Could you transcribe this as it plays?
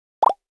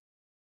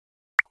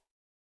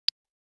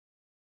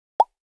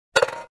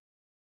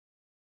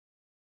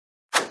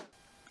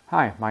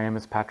Hi, my name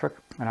is Patrick,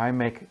 and I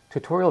make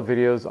tutorial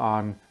videos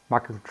on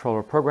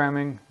microcontroller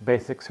programming,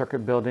 basic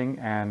circuit building,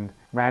 and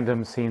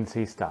random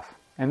CNC stuff.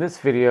 In this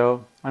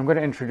video, I'm going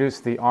to introduce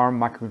the ARM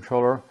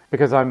microcontroller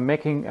because I'm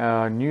making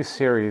a new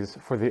series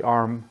for the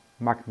ARM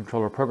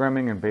microcontroller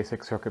programming and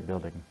basic circuit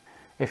building.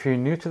 If you're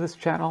new to this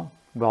channel,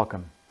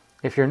 welcome.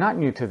 If you're not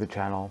new to the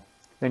channel,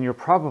 then you're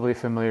probably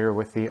familiar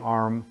with the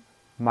ARM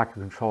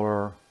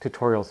microcontroller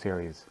tutorial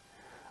series.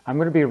 I'm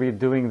going to be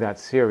redoing that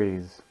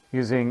series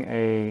using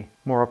a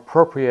more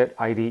appropriate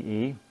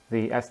IDE,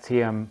 the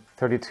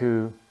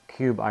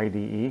STM32Cube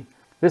IDE.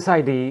 This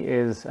IDE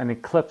is an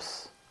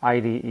Eclipse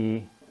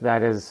IDE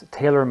that is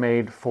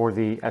tailor-made for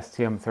the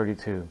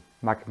STM32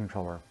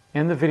 microcontroller.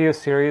 In the video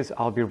series,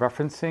 I'll be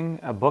referencing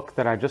a book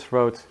that I just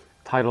wrote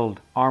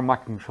titled ARM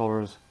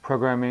Microcontrollers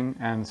Programming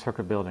and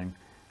Circuit Building.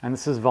 And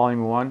this is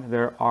volume 1.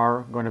 There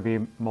are going to be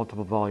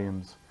multiple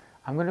volumes.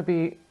 I'm going to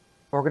be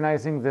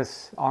organizing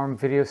this ARM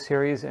video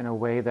series in a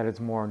way that is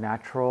more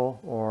natural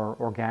or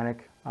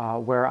organic,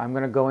 where I'm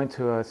going to go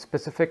into a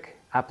specific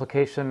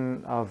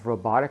application of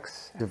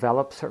robotics,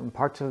 develop certain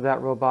parts of that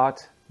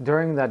robot.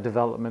 During that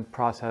development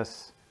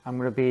process, I'm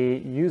going to be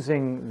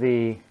using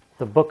the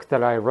book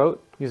that I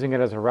wrote, using it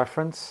as a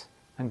reference,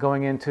 and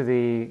going into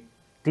the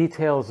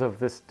details of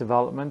this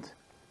development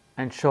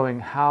and showing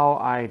how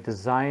I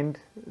designed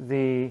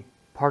the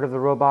part of the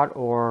robot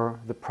or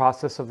the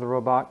process of the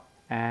robot,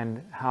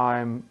 and how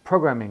I'm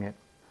programming it.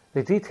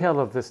 The detail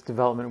of this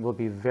development will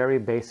be very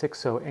basic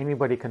so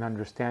anybody can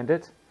understand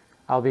it.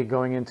 I'll be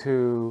going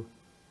into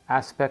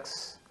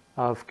aspects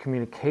of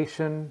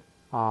communication,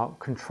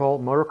 control,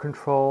 motor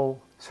control,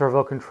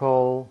 servo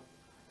control,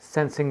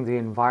 sensing the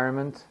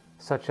environment,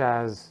 such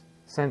as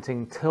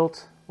sensing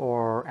tilt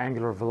or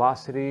angular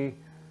velocity.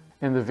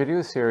 In the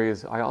video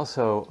series, I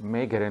also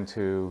may get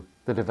into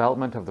the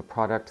development of the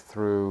product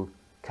through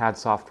CAD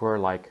software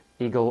like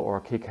Eagle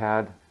or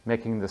KiCad,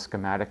 making the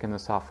schematic in the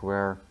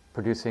software,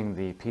 producing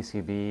the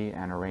PCB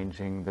and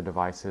arranging the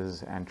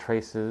devices and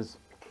traces.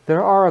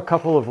 There are a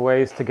couple of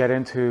ways to get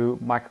into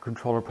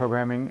microcontroller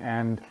programming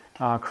and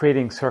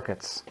creating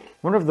circuits.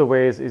 One of the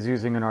ways is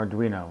using an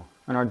Arduino.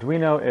 An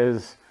Arduino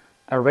is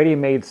a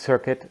ready-made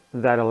circuit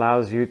that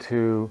allows you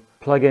to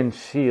plug in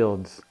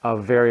shields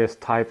of various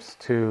types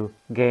to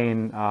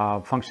gain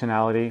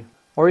functionality.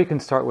 Or you can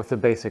start with a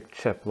basic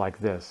chip like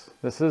this.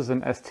 This is an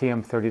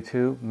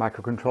STM32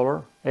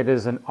 microcontroller. It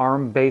is an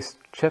ARM-based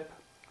chip.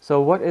 So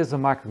what is a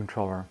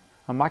microcontroller?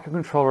 A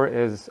microcontroller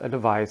is a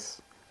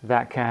device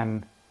that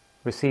can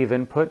receive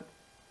input,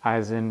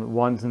 as in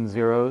ones and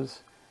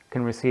zeros,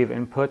 can receive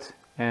input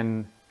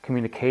in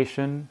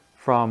communication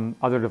from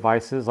other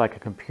devices like a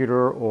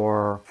computer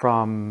or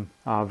from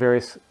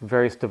various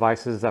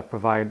devices that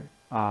provide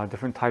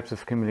different types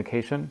of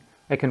communication.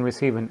 It can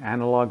receive an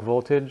analog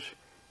voltage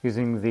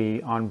using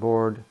the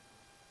onboard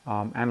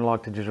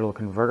analog to digital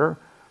converter.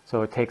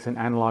 So it takes an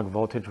analog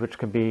voltage, which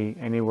could be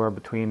anywhere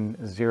between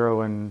 0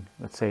 and,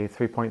 let's say,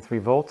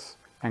 3.3 volts,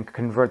 and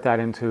convert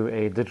that into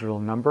a digital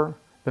number.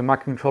 The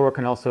microcontroller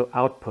can also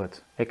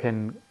output. It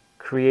can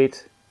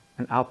create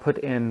an output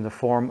in the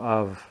form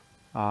of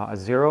a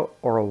 0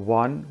 or a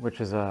 1, which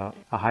is a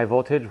high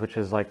voltage, which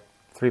is like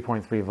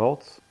 3.3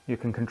 volts. You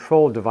can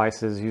control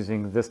devices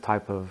using this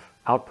type of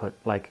output,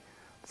 like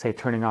say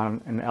turning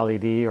on an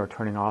LED or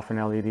turning off an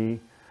LED,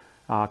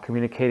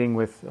 communicating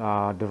with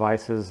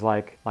devices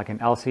like an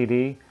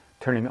LCD,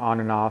 turning on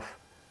and off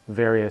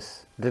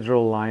various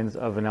digital lines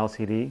of an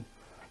LCD.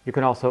 You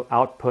can also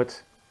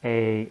output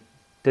a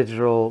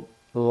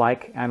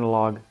digital-like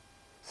analog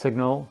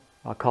signal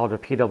called a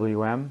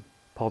PWM,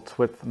 pulse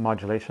width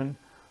modulation,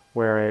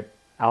 where it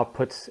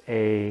outputs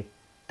a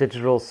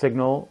digital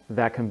signal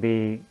that can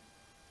be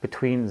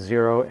between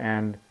 0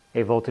 and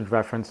a voltage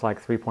reference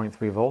like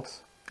 3.3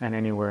 volts. And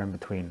anywhere in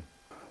between.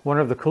 One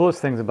of the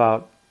coolest things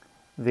about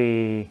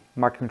the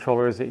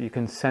microcontroller is that you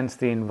can sense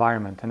the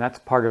environment, and that's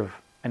part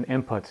of an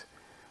input.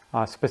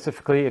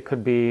 Specifically, it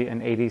could be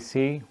an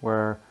ADC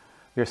where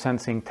you're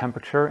sensing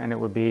temperature, and it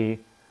would be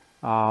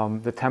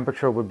the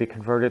temperature would be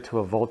converted to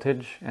a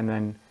voltage, and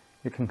then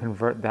you can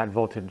convert that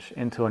voltage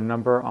into a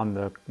number on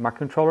the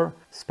microcontroller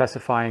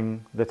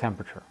specifying the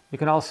temperature. You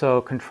can also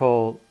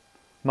control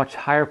much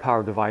higher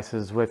power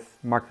devices with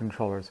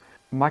microcontrollers.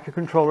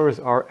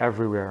 Microcontrollers are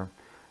everywhere.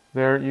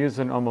 They're used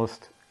in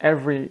almost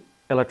every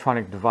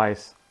electronic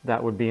device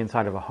that would be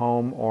inside of a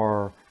home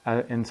or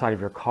inside of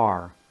your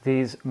car.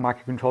 These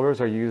microcontrollers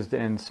are used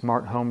in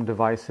smart home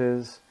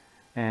devices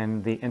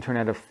and the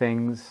Internet of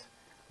Things,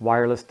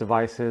 wireless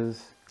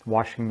devices,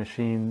 washing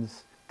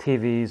machines,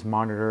 TVs,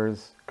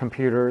 monitors,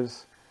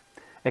 computers.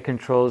 It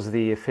controls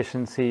the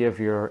efficiency of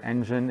your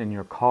engine in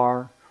your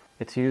car.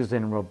 It's used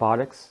in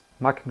robotics.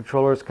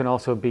 Microcontrollers can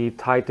also be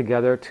tied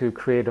together to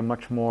create a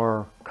much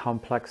more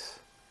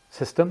complex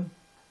system.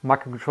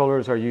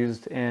 Microcontrollers are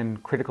used in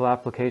critical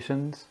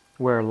applications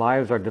where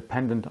lives are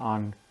dependent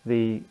on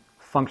the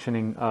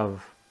functioning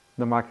of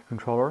the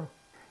microcontroller.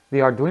 The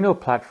Arduino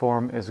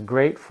platform is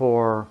great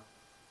for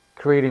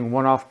creating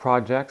one-off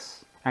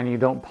projects, and you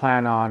don't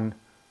plan on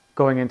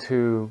going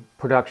into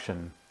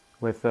production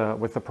with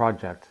the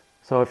project.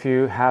 So if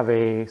you have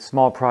a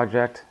small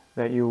project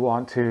that you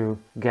want to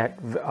get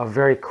a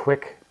very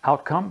quick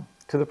outcome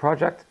to the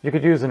project, you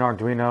could use an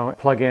Arduino,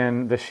 plug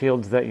in the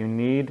shields that you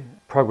need,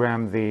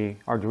 program the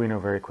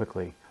Arduino very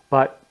quickly.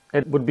 But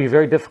it would be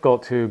very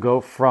difficult to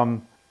go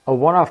from a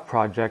one-off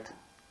project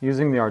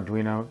using the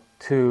Arduino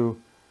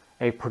to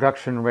a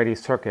production-ready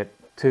circuit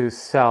to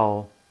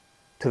sell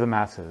to the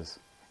masses.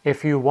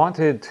 If you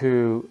wanted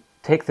to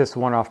take this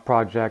one-off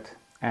project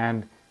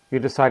and you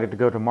decided to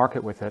go to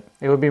market with it,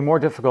 it would be more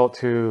difficult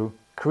to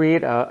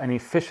create an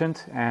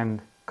efficient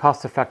and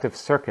cost-effective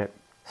circuit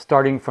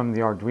starting from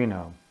the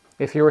Arduino.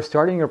 If you were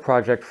starting your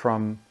project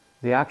from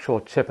the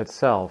actual chip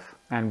itself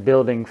and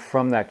building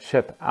from that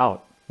chip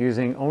out,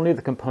 using only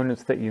the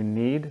components that you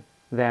need,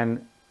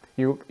 then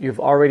you've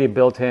already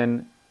built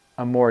in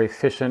a more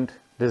efficient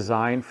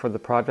design for the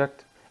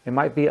project. It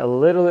might be a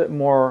little bit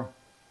more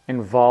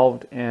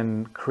involved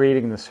in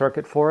creating the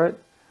circuit for it,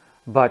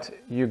 but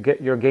you're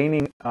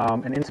gaining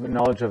an intimate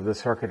knowledge of the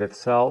circuit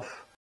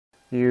itself.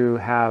 You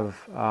have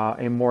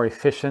a more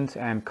efficient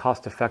and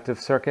cost-effective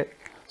circuit.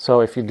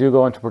 So if you do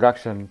go into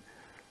production,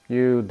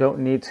 you don't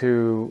need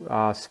to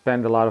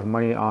spend a lot of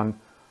money on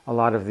a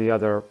lot of the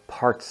other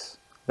parts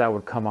that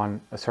would come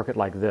on a circuit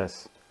like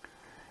this.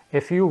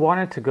 If you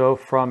wanted to go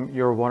from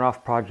your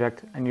one-off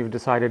project and you've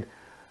decided,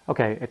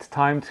 okay, it's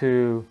time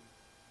to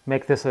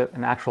make this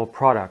an actual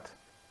product,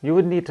 you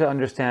would need to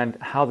understand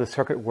how the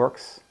circuit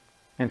works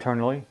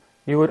internally.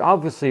 You would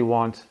obviously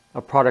want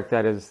a product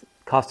that is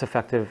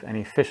cost-effective and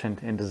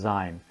efficient in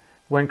design.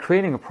 When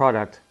creating a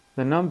product,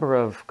 the number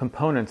of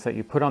components that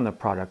you put on the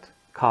product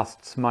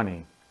costs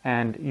money,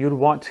 and you'd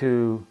want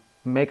to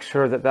make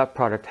sure that that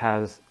product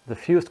has the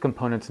fewest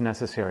components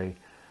necessary.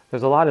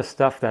 There's a lot of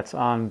stuff that's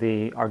on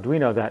the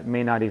Arduino that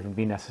may not even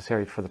be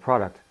necessary for the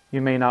product. You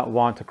may not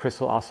want a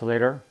crystal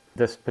oscillator,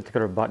 this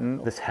particular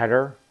button, this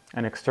header,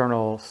 an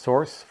external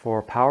source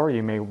for power.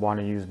 You may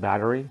want to use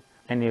battery,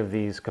 any of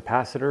these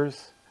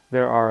capacitors.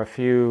 There are a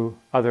few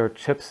other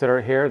chips that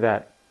are here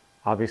that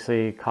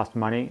obviously cost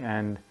money,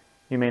 and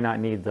you may not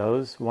need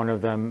those. One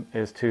of them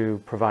is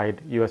to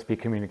provide USB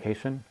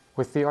communication.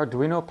 With the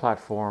Arduino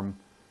platform,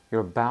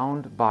 you're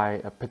bound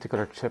by a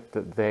particular chip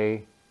that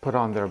they put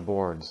on their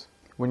boards.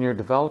 When you're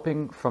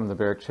developing from the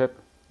bare chip,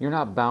 you're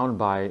not bound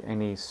by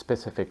any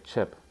specific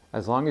chip,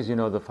 as long as you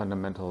know the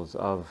fundamentals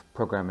of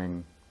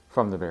programming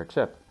from the bare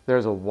chip.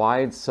 There's a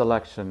wide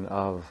selection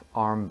of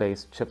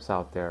ARM-based chips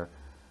out there.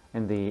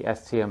 In the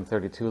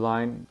STM32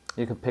 line,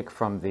 you can pick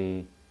from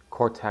the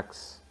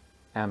Cortex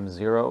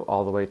M0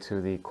 all the way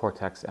to the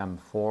Cortex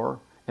M4.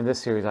 In this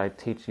series, I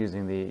teach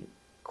using the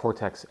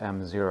Cortex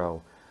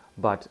M0,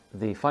 but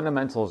the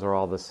fundamentals are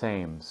all the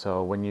same.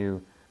 So when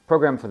you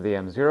program for the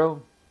M0,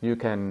 you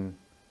can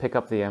pick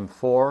up the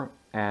M4,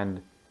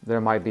 and there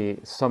might be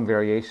some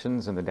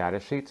variations in the data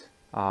sheet,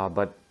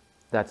 but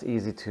that's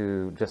easy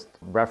to just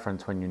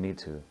reference when you need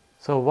to.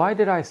 So why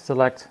did I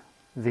select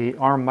the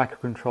ARM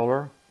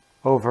microcontroller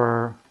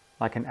over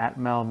like an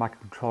Atmel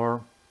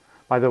microcontroller?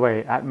 By the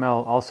way,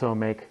 Atmel also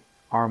make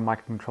ARM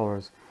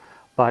microcontrollers,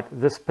 but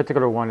this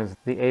particular one is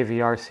the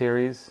AVR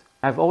series.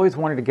 I've always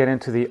wanted to get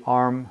into the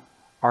ARM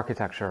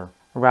architecture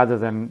rather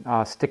than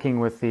sticking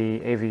with the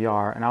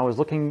AVR, and I was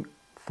looking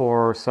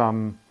for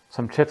some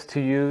chips to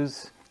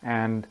use,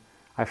 and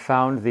I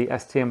found the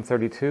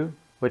STM32,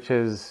 which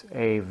is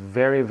a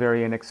very,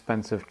 very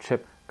inexpensive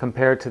chip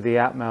compared to the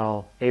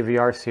Atmel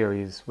AVR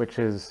series, which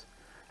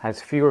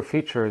has fewer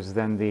features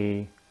than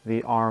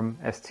the ARM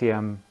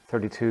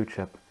STM32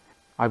 chip.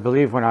 I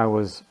believe when I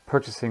was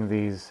purchasing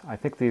these, I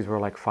think these were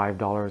like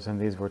 $5 and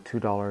these were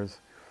 $2.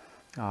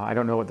 I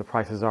don't know what the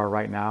prices are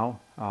right now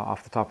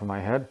off the top of my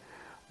head,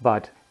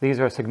 but these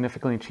are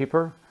significantly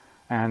cheaper,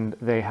 and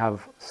they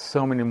have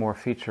so many more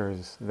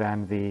features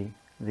than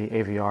the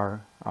AVR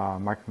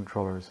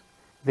microcontrollers.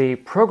 The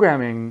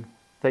programming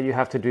that you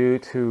have to do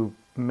to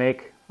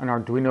make an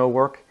Arduino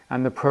work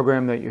and the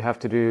program that you have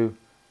to do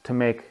to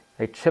make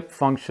a chip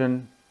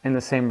function in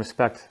the same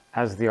respect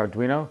as the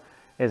Arduino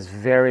is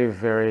very,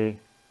 very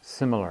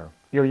similar.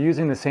 You're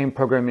using the same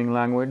programming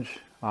language,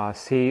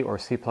 C or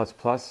C++.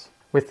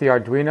 With the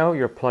Arduino,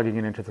 you're plugging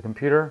it into the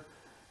computer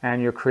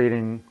and you're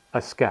creating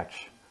a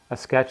sketch. A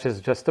sketch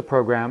is just a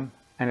program,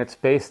 and it's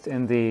based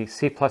in the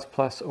C++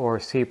 or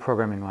C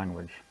programming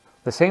language.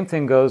 The same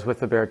thing goes with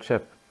the bare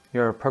chip.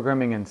 You're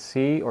programming in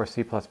C or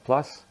C++.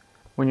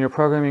 When you're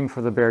programming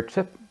for the bare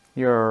chip,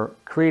 you're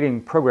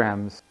creating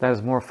programs that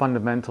is more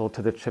fundamental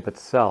to the chip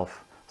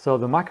itself. So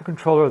the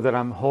microcontroller that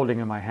I'm holding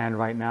in my hand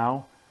right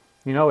now,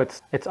 you know,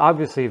 it's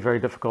obviously very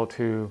difficult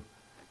to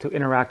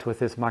interact with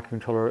this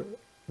microcontroller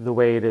the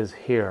way it is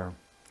here.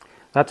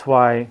 That's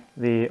why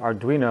the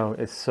Arduino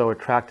is so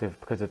attractive,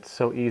 because it's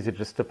so easy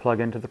just to plug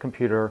into the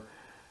computer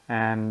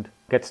and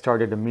get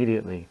started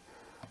immediately.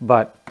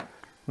 But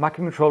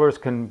microcontrollers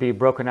can be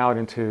broken out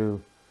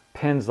into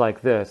pins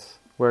like this,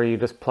 where you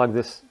just plug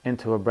this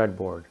into a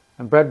breadboard.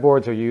 And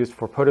breadboards are used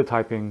for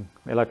prototyping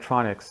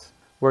electronics,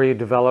 where you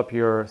develop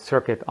your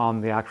circuit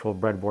on the actual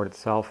breadboard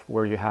itself,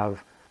 where you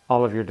have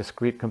all of your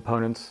discrete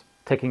components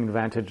taking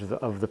advantage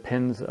of the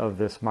pins of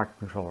this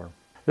microcontroller.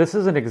 This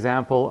is an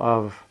example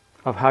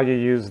of how you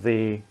use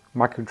the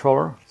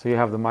microcontroller. So you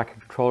have the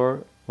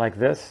microcontroller like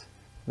this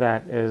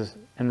that is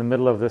in the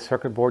middle of this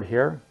circuit board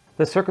here.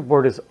 The circuit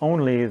board is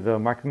only the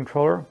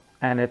microcontroller,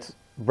 and it's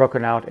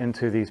broken out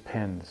into these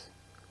pins.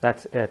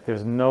 That's it.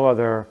 There's no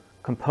other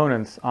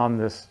components on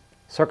this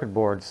circuit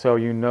board, so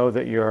you know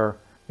that you're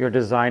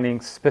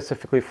designing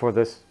specifically for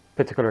this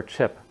particular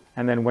chip.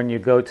 And then when you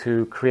go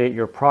to create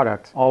your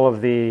product, all of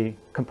the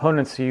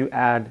components you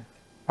add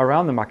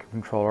around the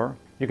microcontroller,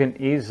 you can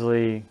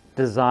easily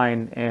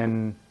design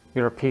in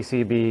your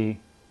PCB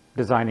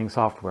designing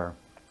software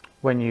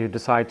when you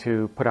decide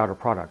to put out a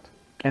product.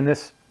 In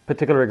this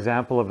particular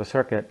example of a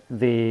circuit,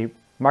 the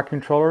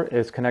microcontroller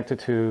is connected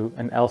to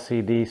an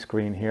LCD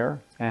screen here,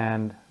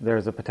 and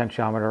there's a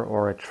potentiometer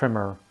or a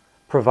trimmer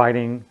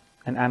providing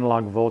an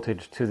analog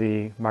voltage to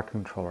the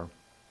microcontroller.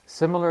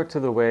 Similar to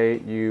the way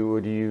you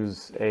would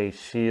use a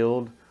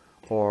shield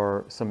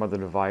or some other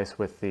device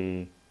with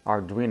the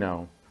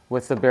Arduino,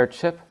 with the bare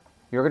chip,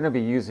 you're going to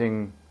be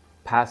using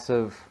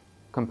passive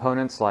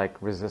components like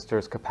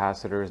resistors,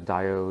 capacitors,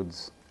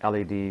 diodes,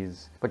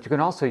 LEDs, but you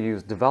can also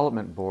use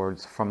development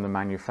boards from the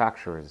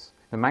manufacturers.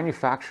 The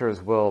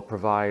manufacturers will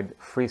provide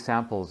free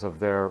samples of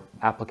their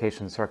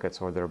application circuits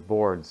or their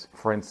boards,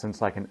 for instance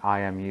like an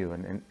IMU,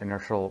 an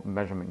inertial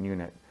measurement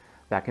unit,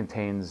 that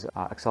contains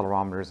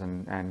accelerometers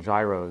and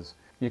gyros.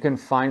 You can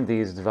find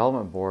these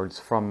development boards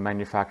from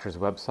manufacturers'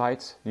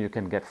 websites. You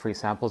can get free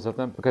samples of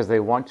them because they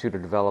want you to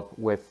develop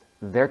with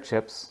their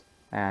chips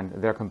and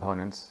their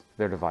components,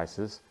 their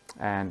devices,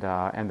 and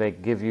they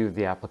give you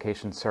the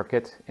application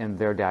circuit in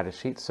their data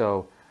sheet.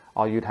 So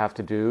all you'd have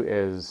to do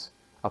is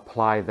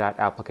apply that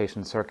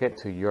application circuit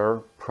to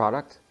your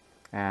product,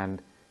 and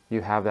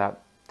you have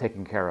that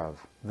taken care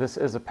of. This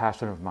is a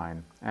passion of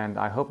mine, and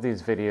I hope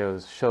these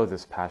videos show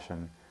this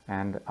passion.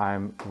 And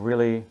I'm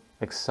really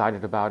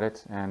excited about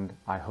it, and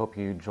I hope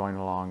you join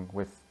along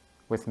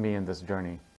with me in this journey.